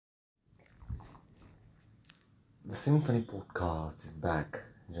The Symphony podcast is back,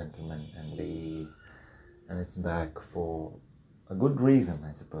 gentlemen and ladies, and it's back for a good reason,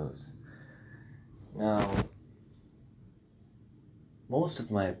 I suppose. Now, most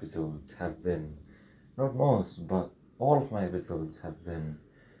of my episodes have been, not most, but all of my episodes have been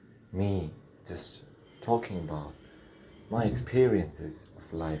me just talking about my experiences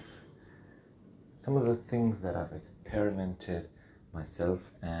of life, some of the things that I've experimented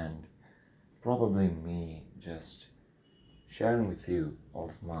myself, and it's probably me just sharing with you all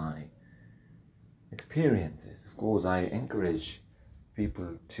of my experiences. Of course, I encourage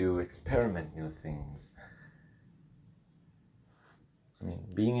people to experiment new things.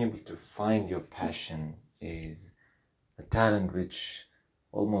 Being able to find your passion is a talent which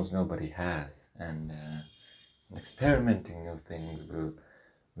almost nobody has, and experimenting new things will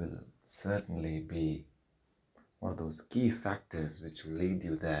certainly be one of those key factors which will lead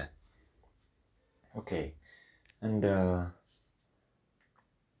you there. Okay, and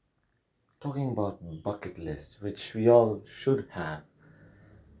talking about bucket list, which we all should have,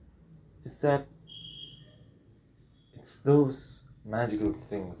 is that it's those magical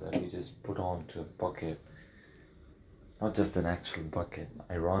things that we just put onto a bucket, not just an actual bucket,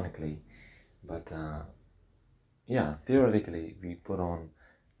 ironically, but theoretically, we put on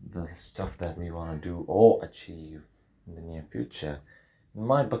the stuff that we want to do or achieve in the near future. In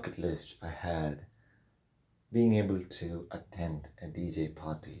my bucket list, I had being able to attend a DJ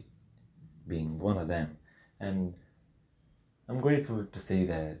party being one of them, and I'm grateful to say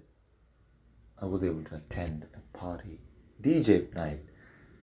that I was able to attend a party, DJ night,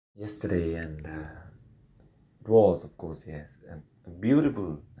 yesterday, and it was, of course, yes, a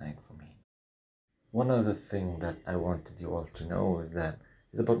beautiful night for me. One other thing that I wanted you all to know is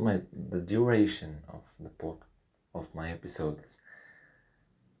about the duration of my episodes.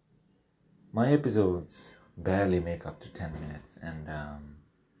 My episodes barely make up to 10 minutes, and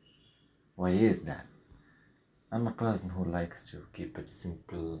why is that? I'm a person who likes to keep it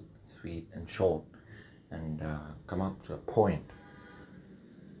simple, sweet, and short, and come up to a point.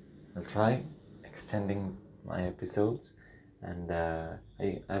 I'll try extending my episodes, and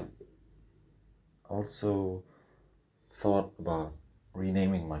I've also thought about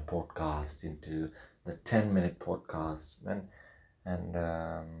renaming my podcast into the 10-minute podcast, and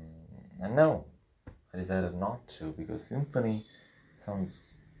no, I decided not to, because symphony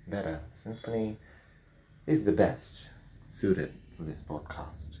sounds better. Symphony is the best suited for this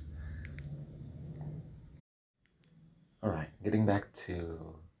podcast. Alright, getting back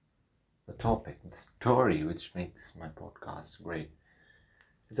to the topic, the story which makes my podcast great.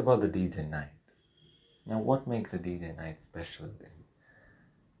 It's about the DJ night. Now, what makes a DJ night special is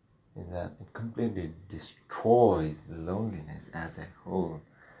that it completely destroys loneliness as a whole.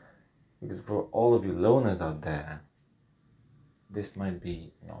 Because for all of you loners out there, this might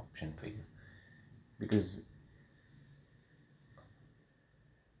be an option for you. Because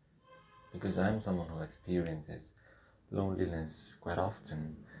I'm someone who experiences loneliness quite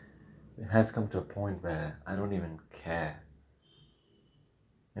often. It has come to a point where I don't even care.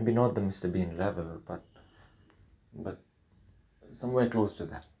 Maybe not the Mr. Bean level, but somewhere close to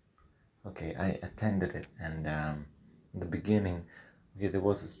that. Okay, I attended it, and in the beginning, there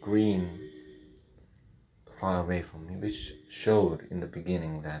was a screen far away from me which showed in the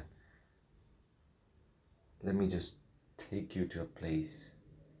beginning that, let me just take you to a place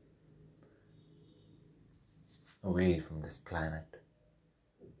away from this planet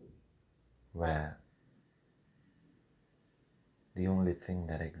where the only thing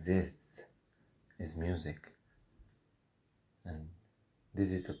that exists is music. And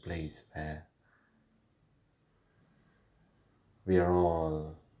this is a place where we are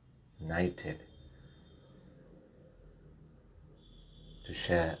all united to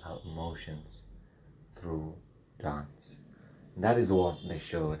share our emotions through dance. And that is what they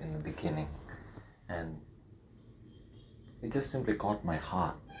showed in the beginning, and it just simply caught my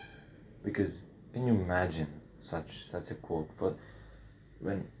heart, because can you imagine such a quote? For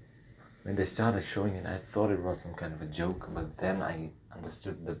when they started showing it, I thought it was some kind of a joke, but then I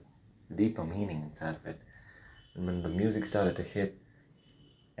understood the deeper meaning inside of it. And when the music started to hit,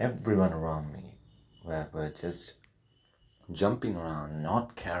 everyone around me were just jumping around,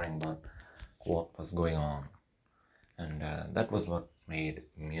 not caring about what was going on. And that was what made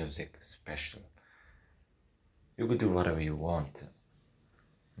music special. You could do whatever you want.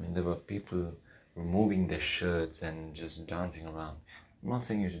 There were people removing their shirts and just dancing around. I'm not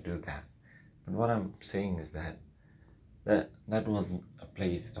saying you should do that. But what I'm saying is that was a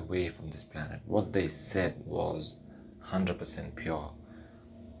place away from this planet. What they said was 100%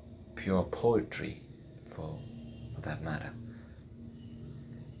 pure poetry for for that matter.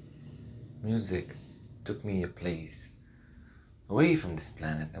 Music took me a place away from this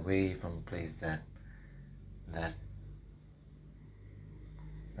planet, away from a place that that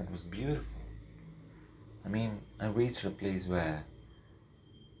was beautiful. I mean, I reached a place where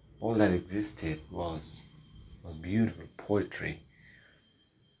all that existed was beautiful poetry.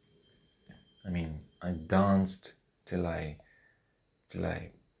 I mean, I danced till I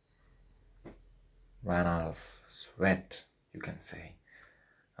ran out of sweat, you can say.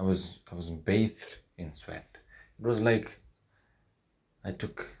 I was bathed in sweat. It was like I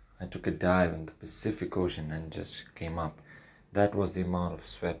took a dive in the Pacific Ocean and just came up. That was the amount of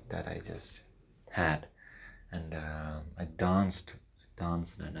sweat that I just had, and I danced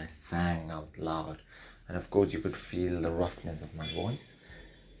and I sang out loud, and of course you could feel the roughness of my voice,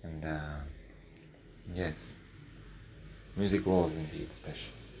 and yes, music was indeed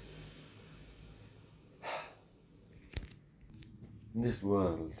special. In this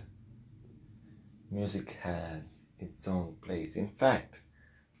world, music has its own place. In fact,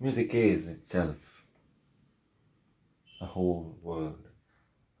 music is itself a whole world.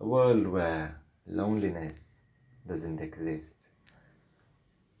 A world where loneliness doesn't exist.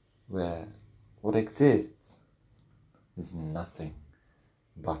 Where what exists is nothing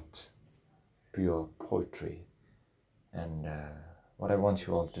but pure poetry. And what I want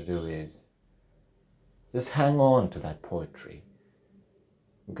you all to do is just hang on to that poetry.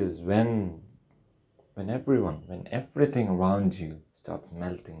 Because when everything around you starts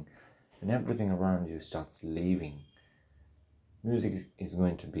melting, when everything around you starts leaving, music is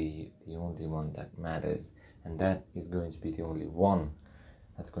going to be the only one that matters, and that is going to be the only one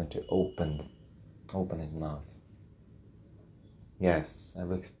that's going to open his mouth. Yes,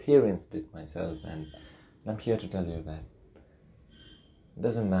 I've experienced it myself, and I'm here to tell you that it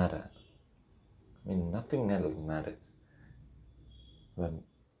doesn't matter. I mean, nothing else matters.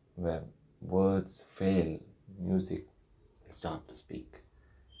 Where words fail, music will start to speak.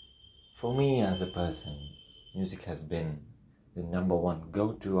 For me as a person, music has been the number one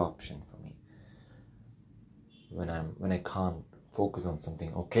go-to option for me. When I can't focus on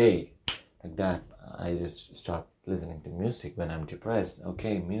something, okay, like that, I just start listening to music. When I'm depressed,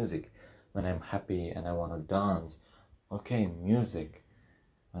 okay, music. When I'm happy and I want to dance, okay, music.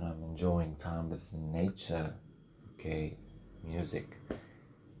 When I'm enjoying time with nature, okay, music.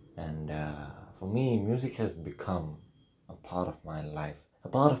 And for me, music has become a part of my life. A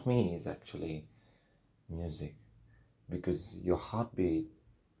part of me is actually music, because your heartbeat,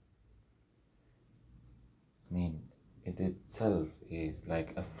 I mean, it itself is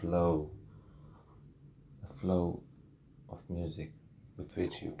like a flow of music with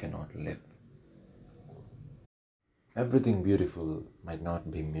which you cannot live. Everything beautiful might not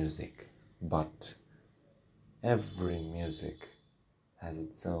be music, but every music has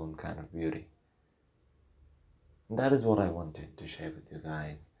its own kind of beauty. And that is what I wanted to share with you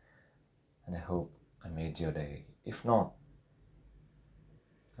guys, and I hope I made your day. If not,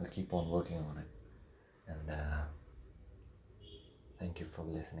 I'll keep on working on it. And thank you for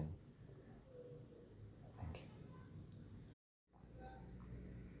listening.